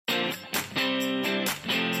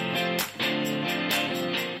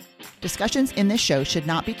Discussions in this show should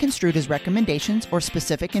not be construed as recommendations or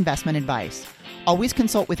specific investment advice. Always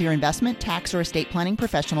consult with your investment, tax, or estate planning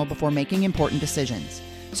professional before making important decisions.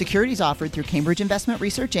 Securities offered through Cambridge Investment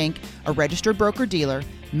Research, Inc., a registered broker-dealer,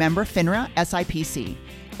 member FINRA SIPC.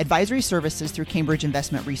 Advisory services through Cambridge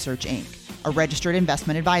Investment Research, Inc., a registered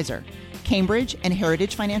investment advisor. Cambridge and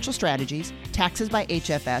Heritage Financial Strategies, taxes by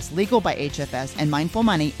HFS, legal by HFS, and Mindful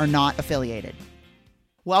Money are not affiliated.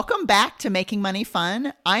 Welcome back to Making Money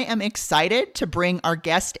Fun. I am excited to bring our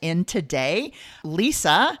guest in today.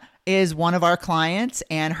 Lisa is one of our clients,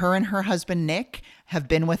 and her husband, Nick, have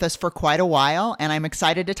been with us for quite a while, and I'm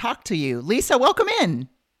excited to talk to you. Lisa, welcome in.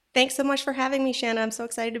 Thanks so much for having me, Shanna. I'm so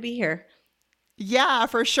excited to be here. Yeah,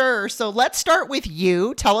 for sure. So let's start with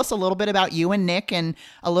you. Tell us a little bit about you and Nick and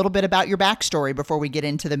a little bit about your backstory before we get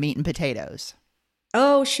into the meat and potatoes.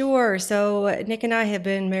 Oh, sure. So Nick and I have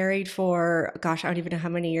been married for, I don't even know how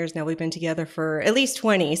many years now. We've been together for at least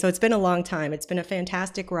 20. So it's been a long time. It's been a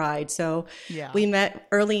fantastic ride. So we met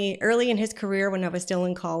early in his career when I was still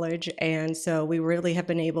in college. And so we really have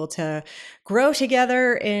been able to grow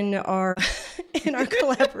together in our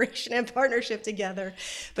collaboration and partnership together.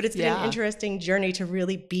 But it's been an interesting journey to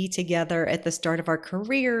really be together at the start of our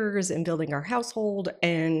careers and building our household.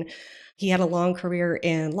 And he had a long career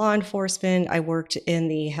in law enforcement. I worked in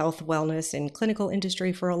the health, wellness, and clinical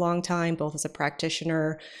industry for a long time, both as a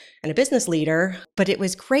practitioner and a business leader. But it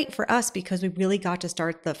was great for us because we really got to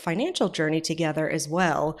start the financial journey together as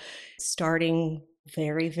well, starting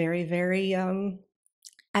very, very, very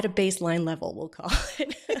at a baseline level, we'll call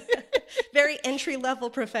it. Very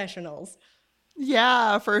entry-level professionals.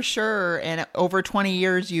 Yeah, for sure. And over 20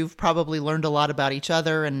 years, you've probably learned a lot about each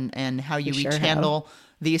other and how you each handle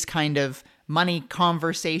these kind of money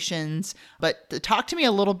conversations. But talk to me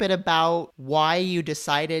a little bit about why you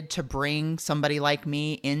decided to bring somebody like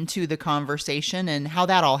me into the conversation and how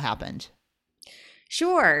that all happened.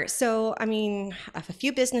 Sure. So, I have a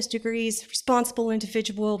few business degrees, responsible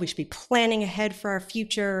individual. We should be planning ahead for our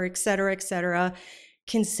future, et cetera, et cetera.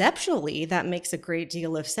 Conceptually, that makes a great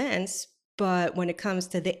deal of sense. But when it comes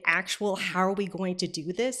to the actual, how are we going to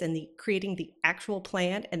do this and creating the actual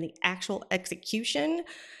plan and the actual execution,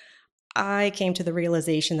 I came to the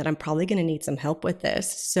realization that I'm probably going to need some help with this.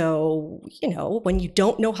 So, when you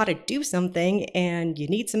don't know how to do something and you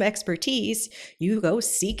need some expertise, you go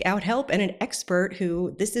seek out help and an expert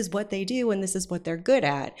who this is what they do and this is what they're good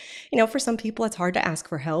at. For some people, it's hard to ask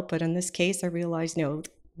for help. But in this case, I realized,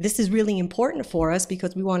 this is really important for us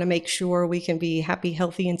because we want to make sure we can be happy,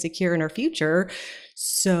 healthy, and secure in our future.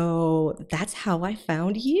 So that's how I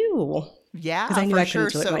found you. Yeah, because I knew I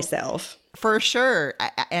couldn't do it myself. For sure.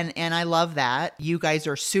 And I love that. You guys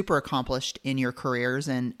are super accomplished in your careers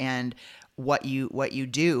and what you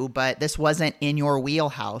do, but this wasn't in your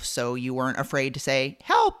wheelhouse. So you weren't afraid to say,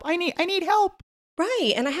 help, I need help.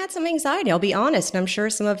 Right. And I had some anxiety, I'll be honest. And I'm sure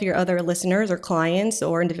some of your other listeners or clients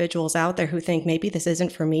or individuals out there who think maybe this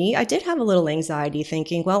isn't for me. I did have a little anxiety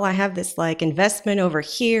thinking, well, I have this investment over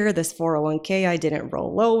here, this 401k I didn't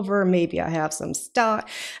roll over. Maybe I have some stock.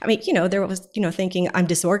 There was, thinking I'm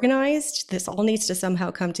disorganized. This all needs to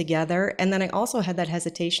somehow come together. And then I also had that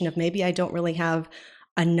hesitation of maybe I don't really have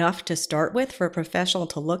enough to start with for a professional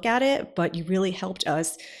to look at it. But you really helped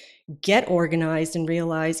us get organized and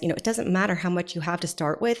realize, it doesn't matter how much you have to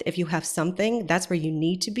start with. If you have something, that's where you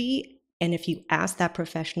need to be. And if you ask that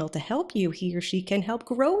professional to help you, he or she can help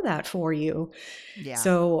grow that for you. Yeah.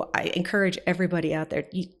 So I encourage everybody out there,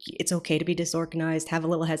 it's okay to be disorganized, have a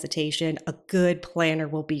little hesitation. A good planner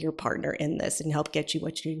will be your partner in this and help get you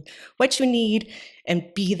what you need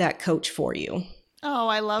and be that coach for you. Oh,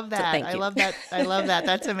 I love that. So I love that. I love that.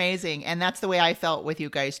 That's amazing. And that's the way I felt with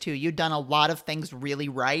you guys too. You'd done a lot of things really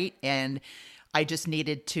right. And I just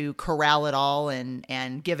needed to corral it all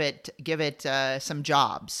and give it some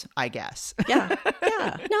jobs, I guess. Yeah.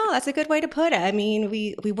 No, that's a good way to put it.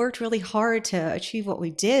 We worked really hard to achieve what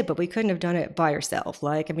we did, but we couldn't have done it by ourselves.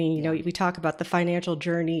 We talk about the financial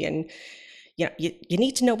journey and you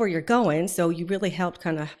need to know where you're going. So you really helped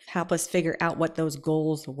kind of help us figure out what those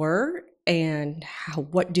goals were and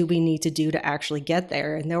what do we need to do to actually get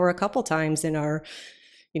there. And there were a couple times in our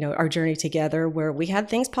journey together where we had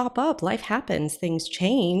things pop up. Life happens, things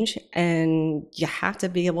change, and you have to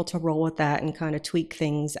be able to roll with that and kind of tweak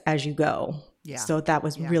things as you go. Yeah. So that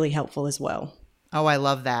was really helpful as well. Oh, I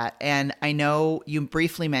love that. And I know you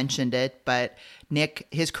briefly mentioned it, but Nick,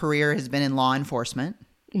 his career has been in law enforcement.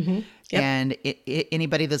 Mm-hmm. Yep. And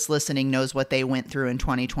anybody that's listening knows what they went through in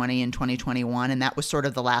 2020 and 2021. And that was sort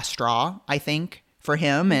of the last straw, I think, for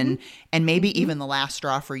him and maybe Mm-hmm. even the last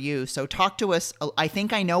straw for you. So talk to us. I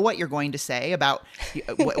think I know what you're going to say about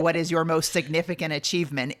what is your most significant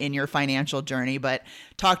achievement in your financial journey, but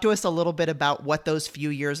talk to us a little bit about what those few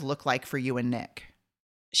years look like for you and Nick.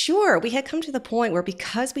 Sure. We had come to the point where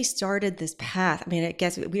because we started this path, I mean, I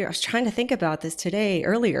guess I was trying to think about this today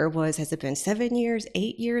earlier has it been 7 years,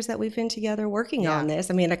 8 years that we've been together working Yeah. on this?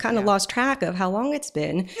 I mean, I kind of Yeah. lost track of how long it's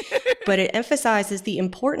been, but it emphasizes the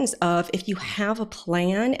importance of if you have a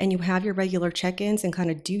plan and you have your regular check-ins and kind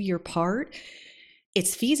of do your part,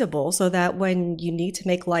 it's feasible so that when you need to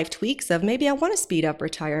make life tweaks of maybe I want to speed up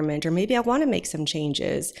retirement or maybe I want to make some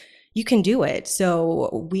changes, you can do it.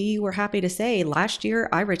 So we were happy to say last year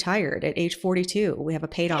I retired at age 42. We have a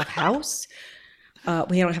paid off house.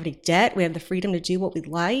 We don't have any debt. We have the freedom to do what we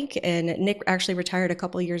like. And Nick actually retired a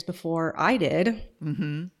couple of years before I did.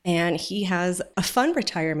 Mm-hmm. And he has a fun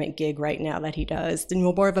retirement gig right now that he does,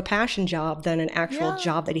 more of a passion job than an actual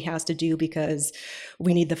job that he has to do because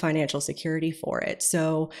we need the financial security for it.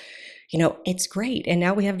 So, it's great. And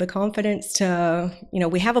now we have the confidence to,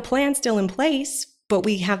 we have a plan still in place, but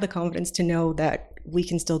we have the confidence to know that we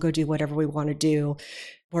can still go do whatever we want to do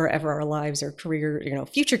wherever our lives or career,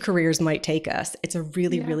 future careers might take us. It's a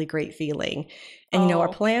really, really great feeling. And, our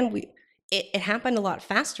plan, it happened a lot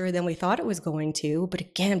faster than we thought it was going to. But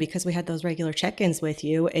again, because we had those regular check-ins with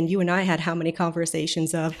you and you and I had how many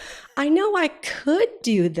conversations of, I know I could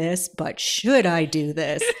do this, but should I do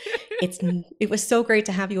this? It was so great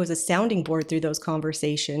to have you as a sounding board through those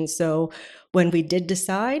conversations. So when we did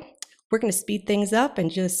decide, we're going to speed things up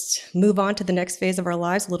and just move on to the next phase of our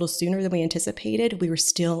lives a little sooner than we anticipated, we were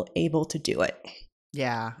still able to do it.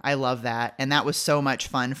 Yeah, I love that. And that was so much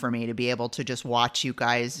fun for me to be able to just watch you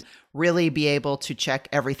guys really be able to check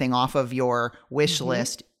everything off of your wish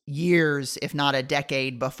list years, if not a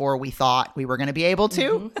decade before we thought we were going to be able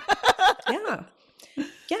to. Yeah.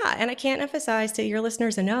 Yeah. And I can't emphasize to your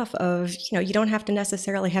listeners enough of, you don't have to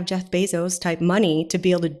necessarily have Jeff Bezos type money to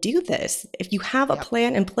be able to do this. If you have a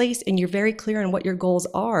plan in place and you're very clear on what your goals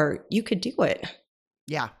are, you could do it.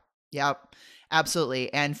 Yeah. Yep.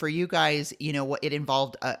 Absolutely. And for you guys, it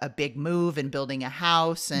involved a big move and building a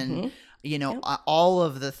house and, all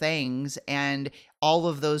of the things. And all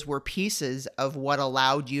of those were pieces of what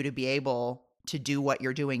allowed you to be able to do what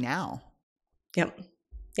you're doing now. Yep.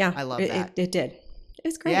 Yeah. I love that. It did. It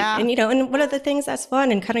was great. Yeah. And, and one of the things that's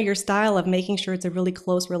fun and kind of your style of making sure it's a really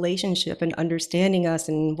close relationship and understanding us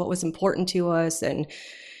and what was important to us. And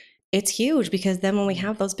it's huge because then when we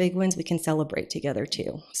have those big wins, we can celebrate together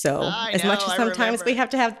too. So as much as sometimes we have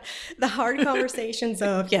to have the hard conversations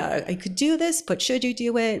of, I could do this, but should you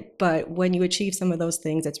do it? But when you achieve some of those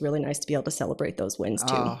things, it's really nice to be able to celebrate those wins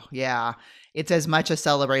too. Oh, yeah. It's as much a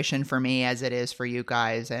celebration for me as it is for you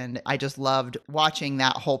guys. And I just loved watching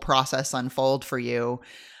that whole process unfold for you.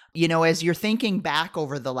 As you're thinking back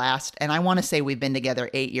over the last, and I want to say we've been together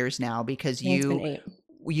 8 years now because It's been 8.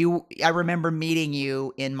 I remember meeting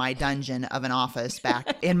you in my dungeon of an office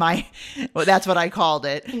back in my, well, that's what I called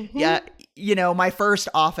it. Yeah. My first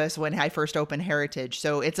office when I first opened Heritage.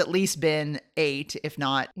 So it's at least been 8, if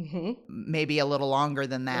not maybe a little longer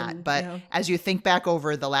than that. But as you think back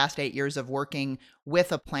over the last 8 years of working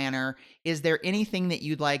with a planner, is there anything that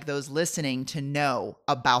you'd like those listening to know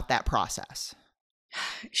about that process?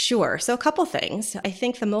 Sure. So a couple things. I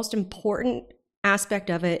think the most important aspect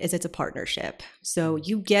of it is it's a partnership. So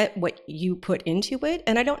you get what you put into it.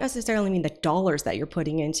 And I don't necessarily mean the dollars that you're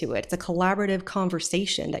putting into it. It's a collaborative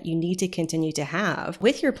conversation that you need to continue to have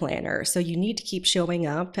with your planner. So you need to keep showing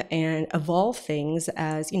up and evolve things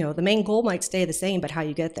as, the main goal might stay the same, but how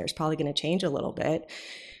you get there is probably going to change a little bit.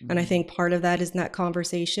 And I think part of that is in that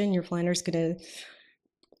conversation, your planner's going to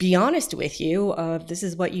be honest with you of this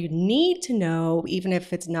is what you need to know, even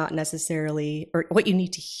if it's not necessarily, or what you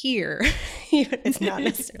need to hear, even if it's not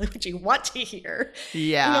necessarily what you want to hear.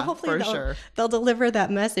 Yeah, hopefully for sure. They'll deliver that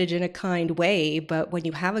message in a kind way. But when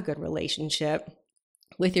you have a good relationship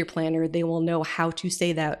with your planner, they will know how to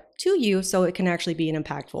say that to you so it can actually be an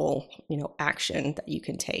impactful, action that you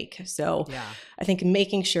can take. So I think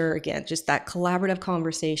making sure, again, just that collaborative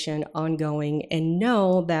conversation ongoing and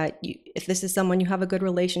know that if this is someone you have a good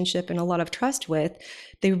relationship and a lot of trust with,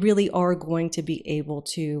 they really are going to be able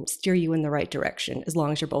to steer you in the right direction as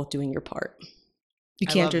long as you're both doing your part. You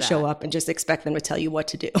can't just show up and just expect them to tell you what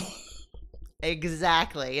to do.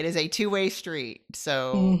 Exactly. It is a two-way street.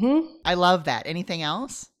 So I love that. Anything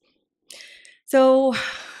else? So,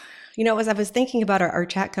 as I was thinking about our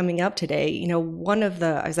chat coming up today, one of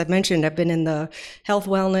the, as I've mentioned, I've been in the health,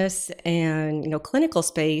 wellness, and, clinical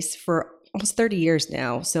space for almost 30 years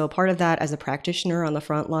now. So part of that as a practitioner on the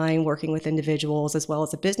front line, working with individuals as well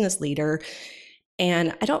as a business leader.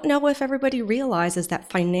 And I don't know if everybody realizes that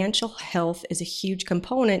financial health is a huge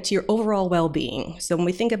component to your overall well-being. So when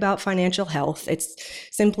we think about financial health, it's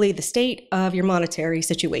simply the state of your monetary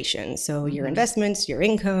situation. So your investments, your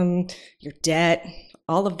income, your debt,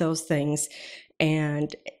 all of those things.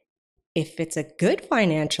 And if it's a good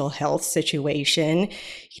financial health situation,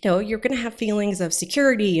 you're going to have feelings of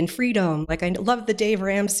security and freedom. Like I love the Dave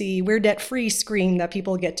Ramsey "We're Debt Free" scream that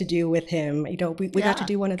people get to do with him. We got to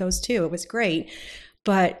do one of those too. It was great.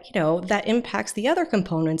 But, that impacts the other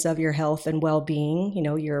components of your health and well-being,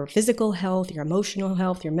 your physical health, your emotional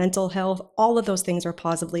health, your mental health. All of those things are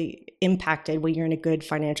positively impacted when you're in a good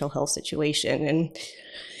financial health situation. And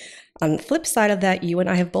on the flip side of that, you and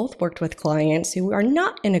I have both worked with clients who are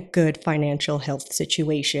not in a good financial health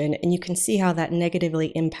situation, and you can see how that negatively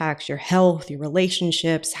impacts your health, your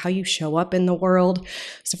relationships, how you show up in the world.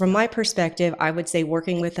 So from my perspective, I would say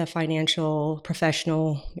working with a financial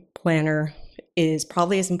professional planner is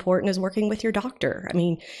probably as important as working with your doctor. I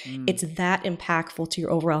mean, it's that impactful to your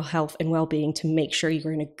overall health and well-being to make sure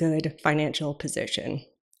you're in a good financial position.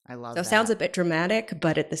 I love that. So it sounds a bit dramatic,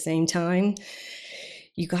 but at the same time,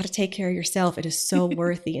 you got to take care of yourself. It is so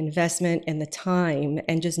worth the investment and the time,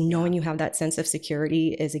 and just knowing you have that sense of security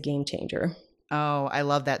is a game changer. Oh, I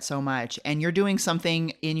love that so much. And you're doing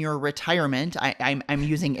something in your retirement. I'm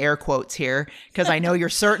using air quotes here because I know you're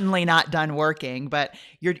certainly not done working, but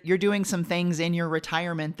you're doing some things in your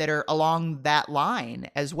retirement that are along that line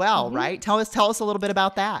as well, right? Tell us a little bit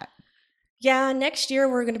about that. Yeah, next year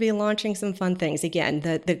we're going to be launching some fun things. Again,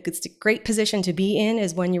 the great position to be in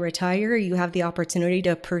is when you retire, you have the opportunity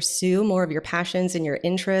to pursue more of your passions and your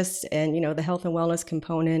interests, and the health and wellness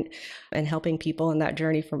component and helping people in that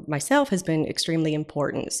journey for myself has been extremely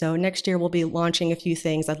important. So next year we'll be launching a few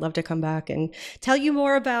things. I'd love to come back and tell you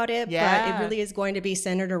more about it, but it really is going to be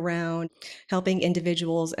centered around helping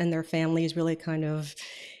individuals and their families really kind of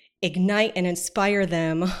ignite and inspire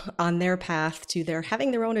them on their path to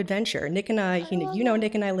having their own adventure. Nick and I,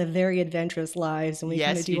 Nick and I live very adventurous lives, and we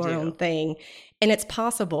kind of do our own thing. And it's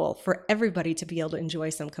possible for everybody to be able to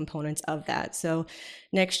enjoy some components of that. So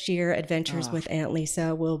next year, Adventures with Aunt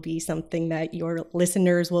Lisa will be something that your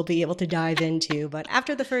listeners will be able to dive into. But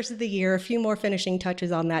after the first of the year, a few more finishing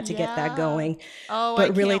touches on that to get that going. Oh,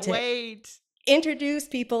 but I can't wait. Introduce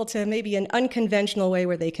people to maybe an unconventional way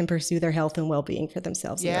where they can pursue their health and well-being for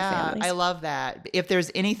themselves and their families. I love that. If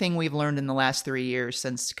there's anything we've learned in the last 3 years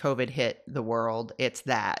since COVID hit the world, it's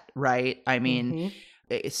that, right? I mean,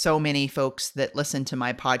 so many folks that listen to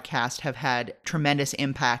my podcast have had tremendous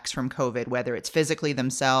impacts from COVID, whether it's physically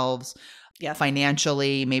themselves,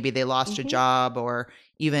 financially, maybe they lost a job, or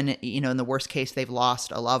even, in the worst case, they've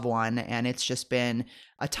lost a loved one. And it's just been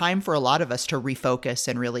a time for a lot of us to refocus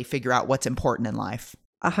and really figure out what's important in life.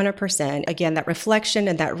 100%. Again, that reflection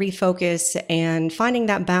and that refocus and finding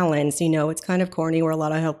that balance. It's kind of corny where a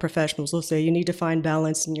lot of health professionals will say you need to find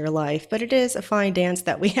balance in your life, but it is a fine dance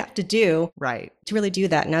that we have to do, right, to really do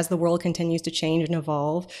that. And as the world continues to change and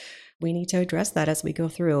evolve, we need to address that as we go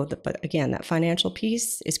through. But again, that financial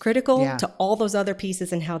piece is critical to all those other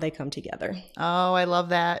pieces and how they come together. Oh, I love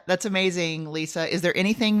that. That's amazing, Lisa. Is there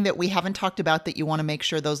anything that we haven't talked about that you want to make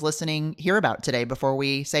sure those listening hear about today before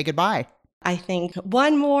we say goodbye? I think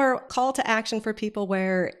one more call to action for people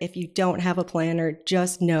where if you don't have a planner,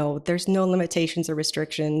 just know there's no limitations or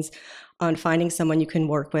restrictions on finding someone you can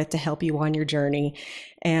work with to help you on your journey.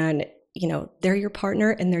 And, they're your partner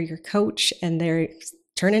and they're your coach, and they're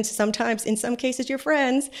turn into sometimes, in some cases, your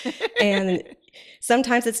friends. And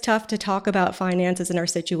sometimes it's tough to talk about finances in our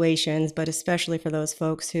situations, but especially for those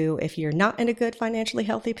folks who, if you're not in a good financially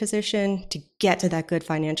healthy position, to get to that good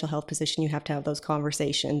financial health position, you have to have those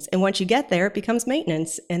conversations. And once you get there, it becomes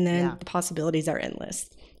maintenance, and then the possibilities are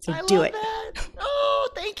endless. So do it. That. Oh,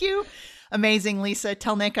 thank you. Amazing, Lisa.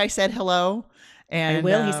 Tell Nick I said hello. And I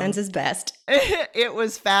will. He sends his best. It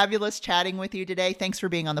was fabulous chatting with you today. Thanks for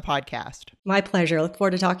being on the podcast. My pleasure. I look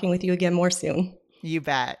forward to talking with you again more soon. You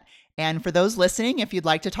bet. And for those listening, if you'd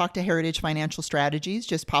like to talk to Heritage Financial Strategies,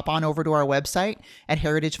 just pop on over to our website at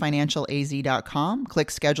heritagefinancialaz.com,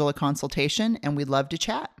 click schedule a consultation, and we'd love to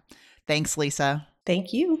chat. Thanks, Lisa.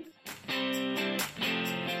 Thank you.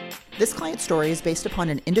 This client story is based upon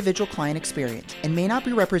an individual client experience and may not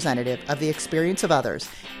be representative of the experience of others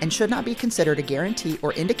and should not be considered a guarantee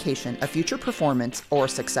or indication of future performance or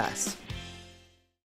success.